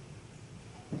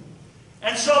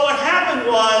 And so what happened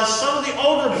was some of the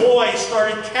older boys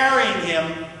started carrying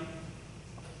him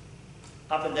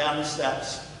up and down the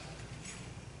steps.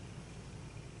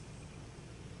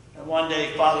 And one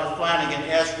day, Father Flanagan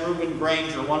asked Reuben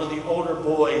Granger, one of the older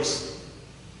boys,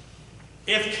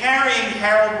 if carrying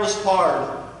Harold was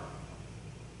hard.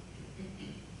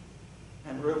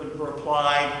 And Reuben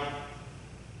replied,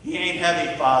 "He ain't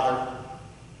heavy, Father.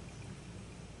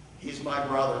 He's my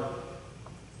brother."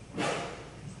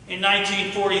 In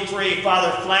 1943,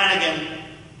 Father Flanagan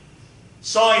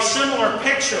saw a similar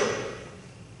picture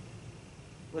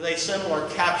with a similar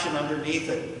caption underneath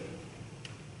it.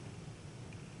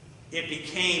 It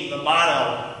became the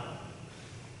motto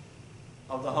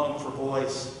of the Home for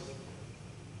Boys.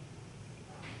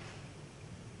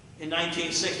 In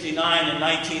 1969 and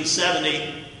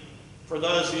 1970, for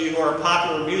those of you who are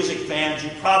popular music fans,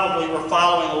 you probably were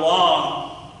following along.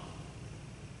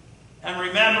 And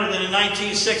remember that in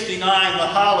 1969, the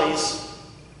Hollies,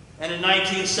 and in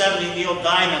 1970, Neil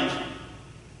Diamond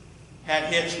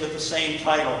had hits with the same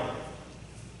title.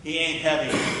 He ain't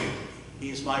heavy,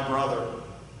 he's my brother.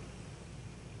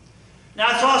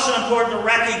 Now, it's also important to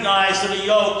recognize that a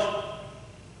yoke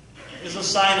is a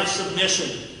sign of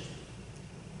submission.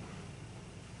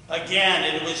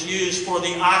 Again, it was used for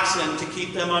the oxen to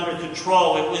keep them under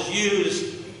control. It was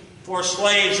used for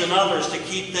slaves and others to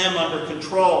keep them under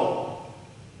control.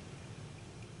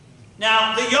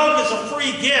 Now, the yoke is a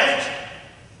free gift,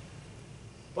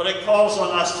 but it calls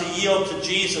on us to yield to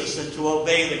Jesus and to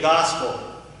obey the gospel.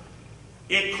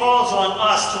 It calls on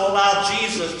us to allow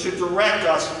Jesus to direct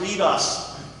us, lead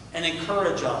us, and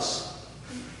encourage us.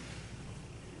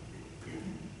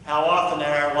 How often in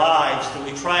our lives do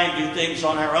we try and do things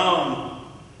on our own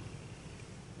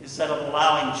instead of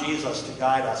allowing Jesus to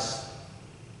guide us?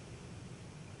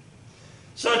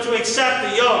 So to accept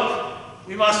the yoke,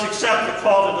 we must accept the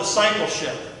call to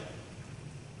discipleship.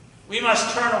 We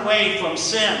must turn away from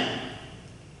sin.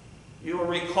 You will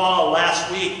recall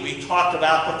last week we talked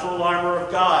about the full armor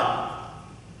of God.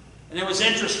 And it was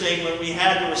interesting when we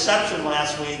had the reception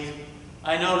last week,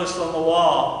 I noticed on the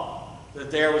wall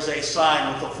that there was a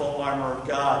sign with the full armor of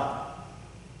God.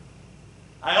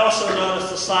 I also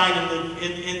noticed a sign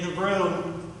in the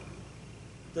room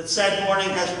that said morning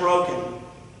has broken.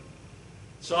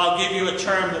 So I'll give you a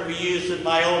term that we used in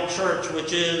my old church,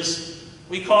 which is,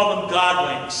 we call them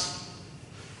God winks,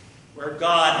 where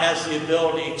God has the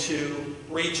ability to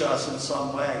reach us in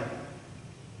some way.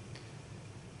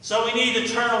 So we need to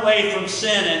turn away from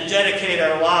sin and dedicate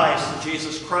our lives to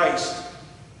Jesus Christ.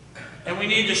 And we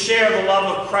need to share the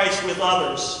love of Christ with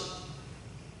others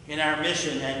in our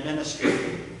mission and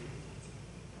ministry.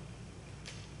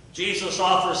 Jesus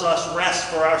offers us rest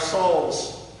for our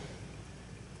souls.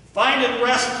 Finding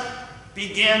rest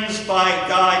begins by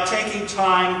God taking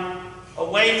time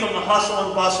away from the hustle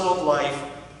and bustle of life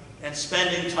and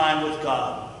spending time with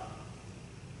God.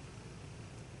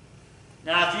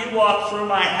 Now, if you walk through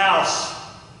my house,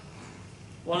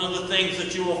 one of the things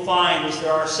that you will find is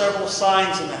there are several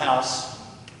signs in the house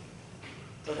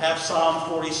that have Psalm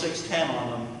 46:10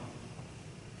 on them.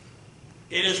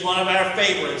 It is one of our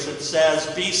favorites. It says,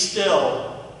 "Be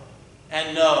still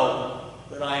and know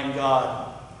that I am God.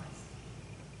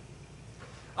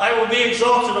 I will be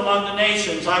exalted among the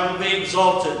nations. I will be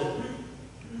exalted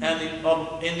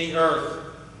in the earth."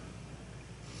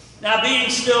 Now, being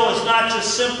still is not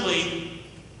just simply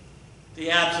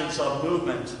the absence of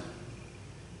movement.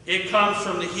 It comes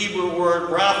from the Hebrew word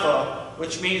rapha,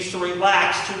 which means to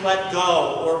relax, to let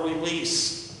go, or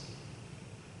release.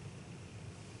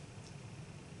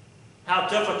 How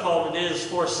difficult it is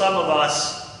for some of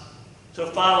us to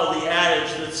follow the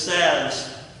adage that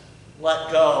says,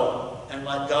 let go and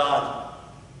let God.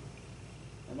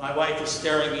 And my wife is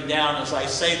staring me down as I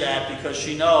say that because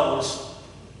she knows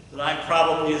that I'm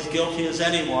probably as guilty as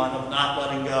anyone of not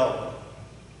letting go.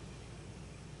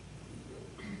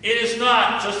 It is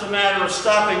not just a matter of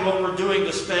stopping what we're doing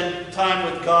to spend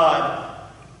time with God.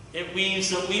 It means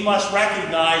that we must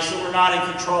recognize that we're not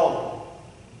in control.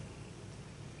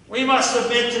 We must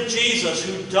submit to Jesus,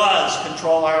 who does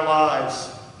control our lives.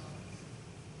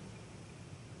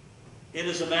 It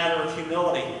is a matter of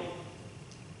humility.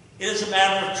 It is a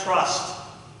matter of trust.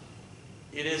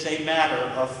 It is a matter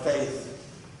of faith.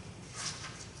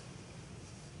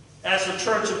 As the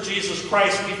Church of Jesus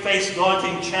Christ, we face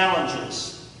daunting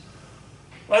challenges.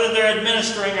 Whether they're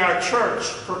administering our church,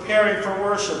 preparing for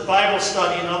worship, Bible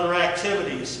study, and other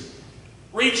activities,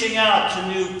 reaching out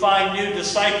to find new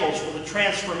disciples for the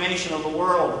transformation of the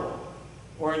world,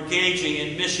 or engaging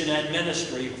in mission and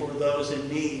ministry for those in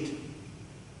need.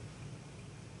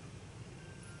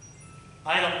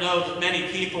 I don't know that many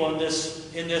people in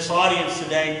this audience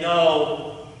today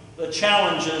know the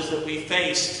challenges that we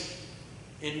faced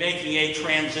in making a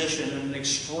transition in an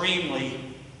extremely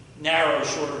narrow,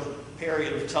 short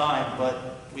period of time,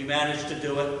 but we managed to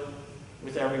do it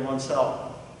with everyone's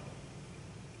help.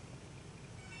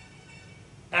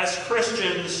 As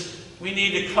Christians, we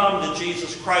need to come to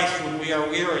Jesus Christ when we are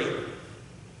weary.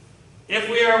 If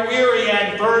we are weary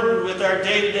and burdened with our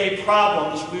day-to-day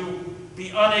problems, we will be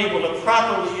unable to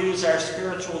properly use our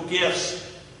spiritual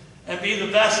gifts and be the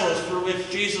vessels through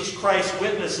which Jesus Christ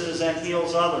witnesses and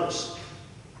heals others.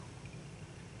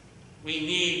 We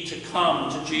need to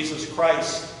come to Jesus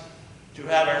Christ to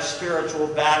have our spiritual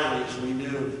batteries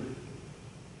renewed.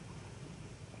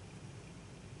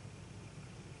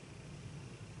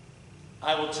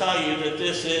 I will tell you that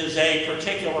this is a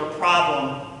particular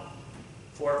problem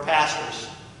for pastors.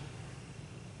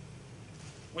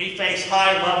 We face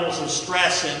high levels of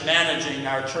stress in managing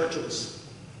our churches.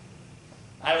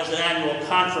 I was at an annual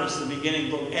conference at the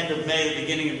end of May, the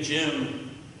beginning of June,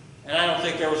 and I don't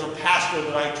think there was a pastor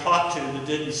that I talked to that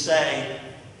didn't say,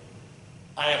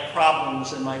 I have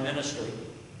problems in my ministry.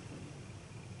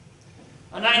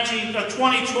 A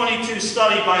 2022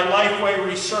 study by Lifeway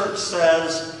Research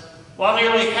says, while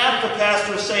nearly half the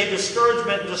pastors say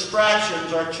discouragement and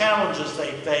distractions are challenges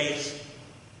they face,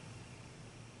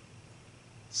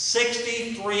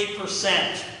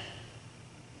 63%,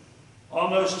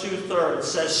 almost two-thirds,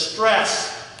 says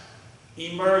stress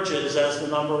emerges as the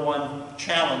 #1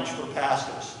 challenge for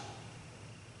pastors.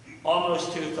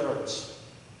 Almost two-thirds.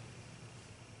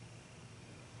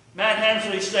 Matt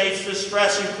Hensley states this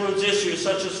stress includes issues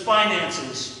such as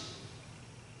finances,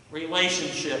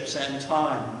 relationships, and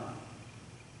time.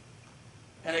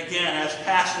 And again, as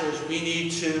pastors, we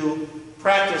need to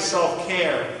practice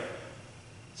self-care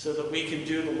so that we can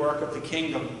do the work of the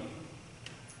kingdom.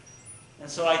 And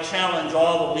so I challenge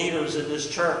all the leaders in this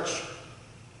church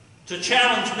to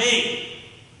challenge me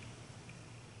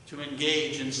to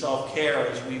engage in self-care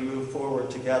as we move forward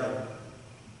together.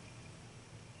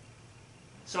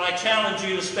 So I challenge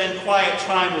you to spend quiet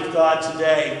time with God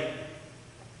today.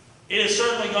 It is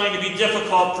certainly going to be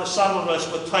difficult for some of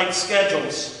us with tight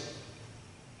schedules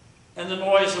and the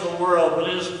noise of the world, but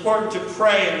it is important to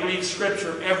pray and read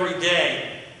Scripture every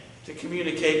day to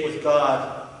communicate with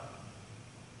God.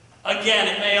 Again,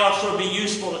 it may also be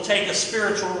useful to take a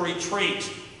spiritual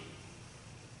retreat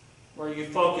where you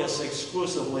focus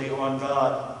exclusively on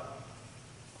God,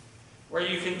 where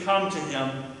you can come to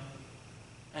Him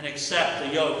and accept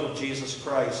the yoke of Jesus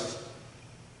Christ.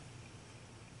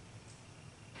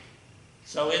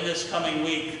 So in this coming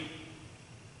week,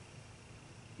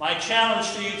 my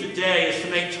challenge to you today is to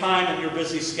make time in your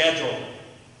busy schedule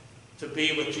to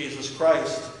be with Jesus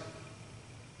Christ.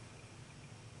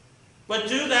 But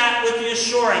do that with the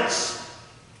assurance,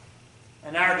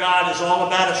 and our God is all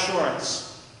about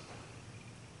assurance,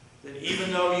 that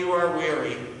even though you are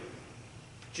weary,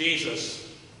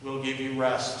 Jesus will give you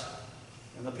rest.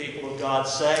 And the people of God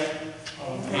say,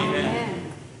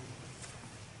 Amen.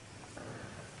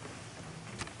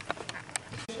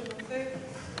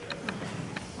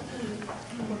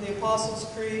 From the Apostles'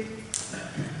 Creed.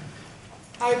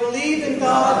 I believe in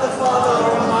God the Father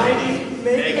Almighty,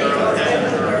 maker of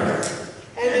heaven and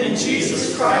earth, and in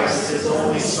Jesus Christ, His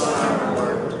only Son, our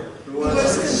Lord, who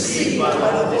was conceived by the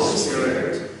Holy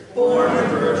Spirit, born of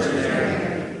the Virgin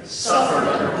Mary, suffered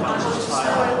under Pontius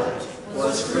Pilate,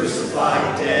 was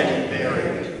crucified, dead, and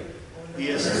buried. He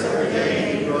is the third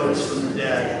day He rose from the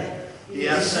dead. He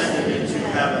ascended into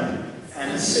heaven,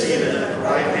 and is seated at the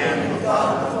right hand of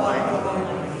God the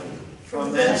Father.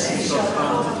 From thence He shall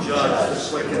come to judge the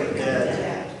quick and the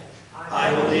dead.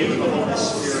 I believe in the Holy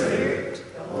Spirit,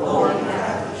 the Lord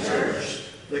Catholic Church,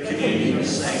 the communion of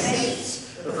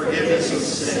saints, the forgiveness of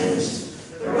sins,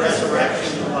 the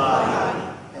resurrection of the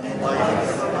body, and life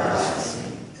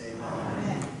everlasting.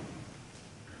 Amen.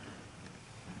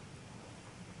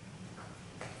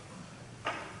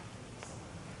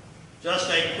 Just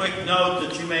a quick note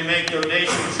that you may make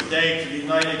donations today to the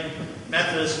United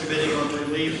Methodist Committee on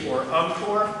Relief, or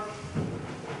UMCOR.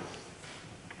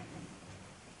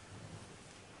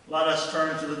 Let us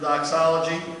turn to the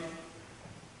doxology.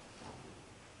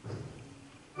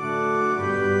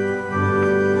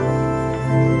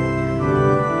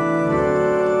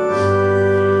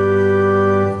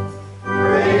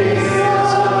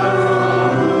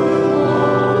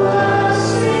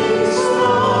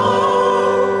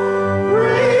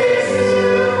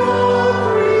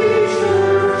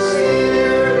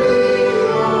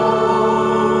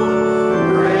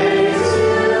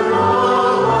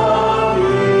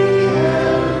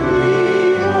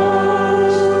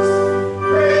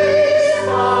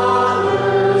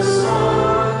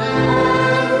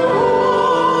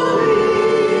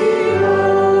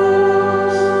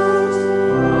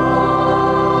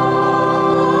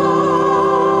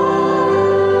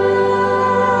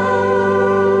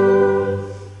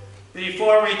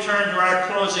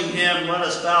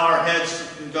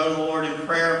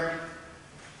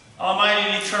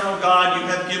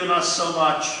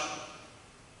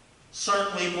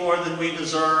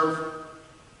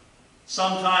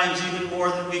 Sometimes even more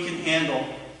than we can handle.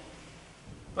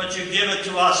 But you give it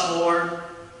to us, Lord,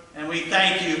 and we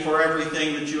thank you for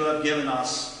everything that you have given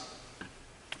us.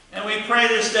 And we pray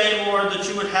this day, Lord, that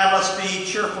you would have us be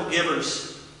cheerful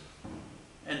givers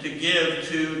and to give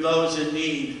to those in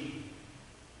need.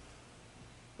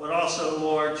 But also,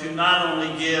 Lord, to not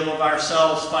only give of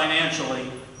ourselves financially,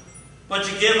 but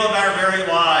to give of our very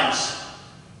lives,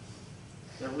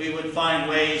 that we would find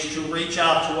ways to reach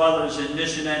out to others in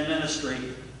mission and ministry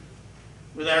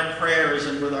with our prayers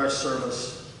and with our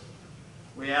service.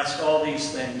 We ask all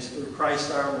these things through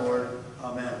Christ our Lord.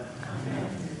 Amen. Amen.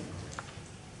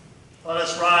 Let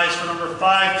us rise for number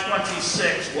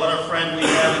 526, What a Friend We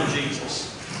Have in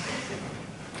Jesus.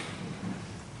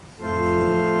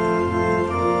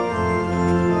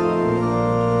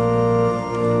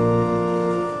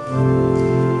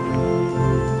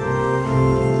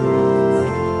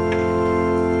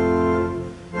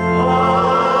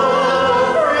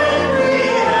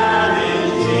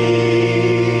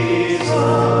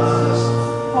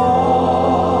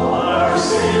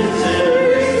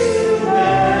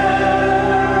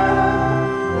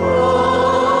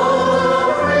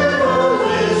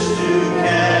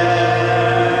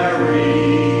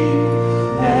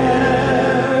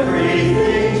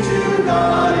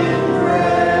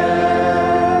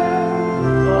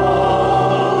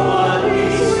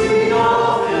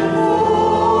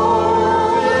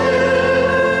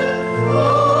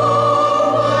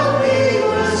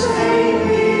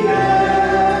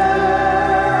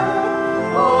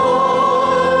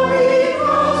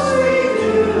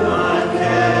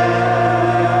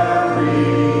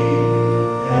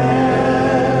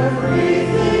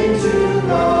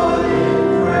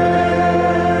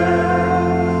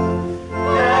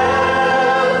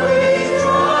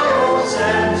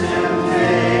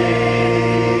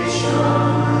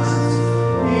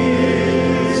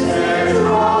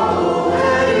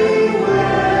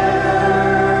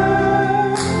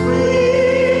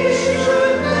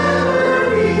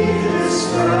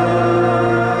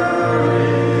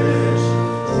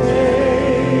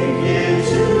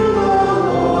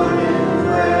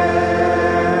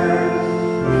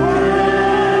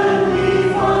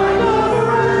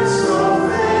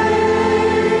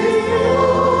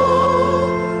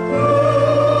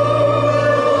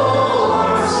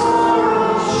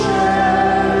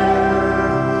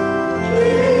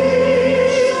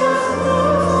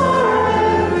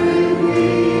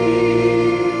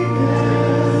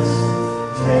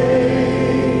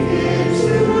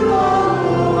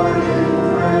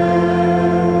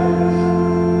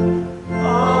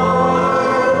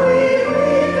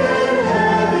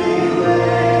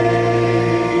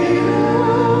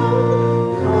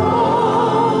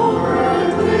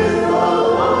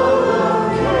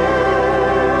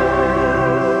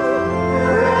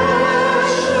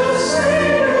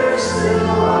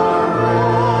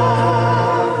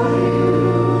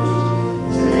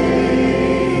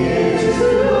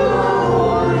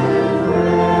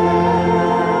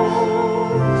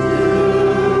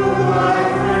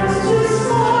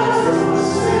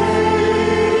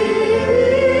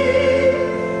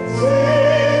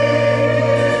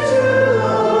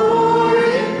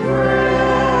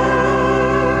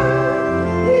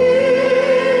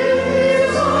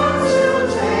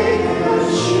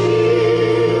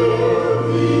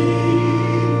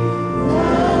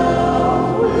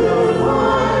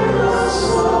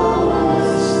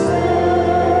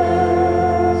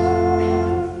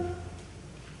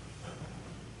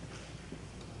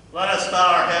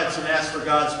 and ask for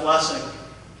God's blessing.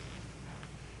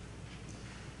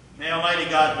 May Almighty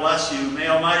God bless you. May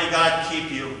Almighty God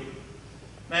keep you.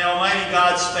 May Almighty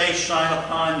God's face shine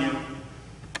upon you.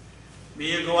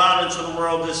 May you go out into the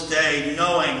world this day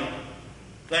knowing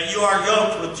that you are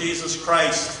yoked with Jesus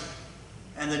Christ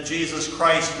and that Jesus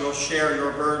Christ will share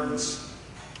your burdens.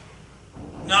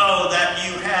 Know that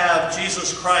you have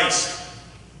Jesus Christ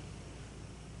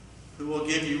who will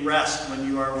give you rest when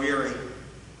you are weary.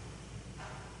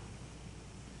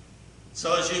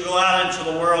 So as you go out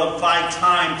into the world, find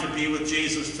time to be with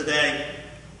Jesus today.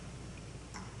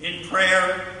 In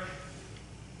prayer,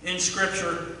 in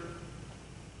Scripture,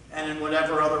 and in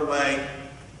whatever other way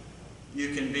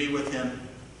you can be with him.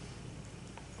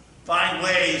 Find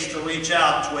ways to reach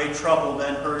out to a troubled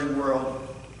and hurting world.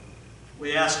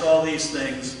 We ask all these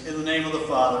things in the name of the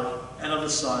Father, and of the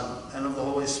Son, and of the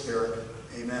Holy Spirit.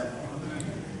 Amen.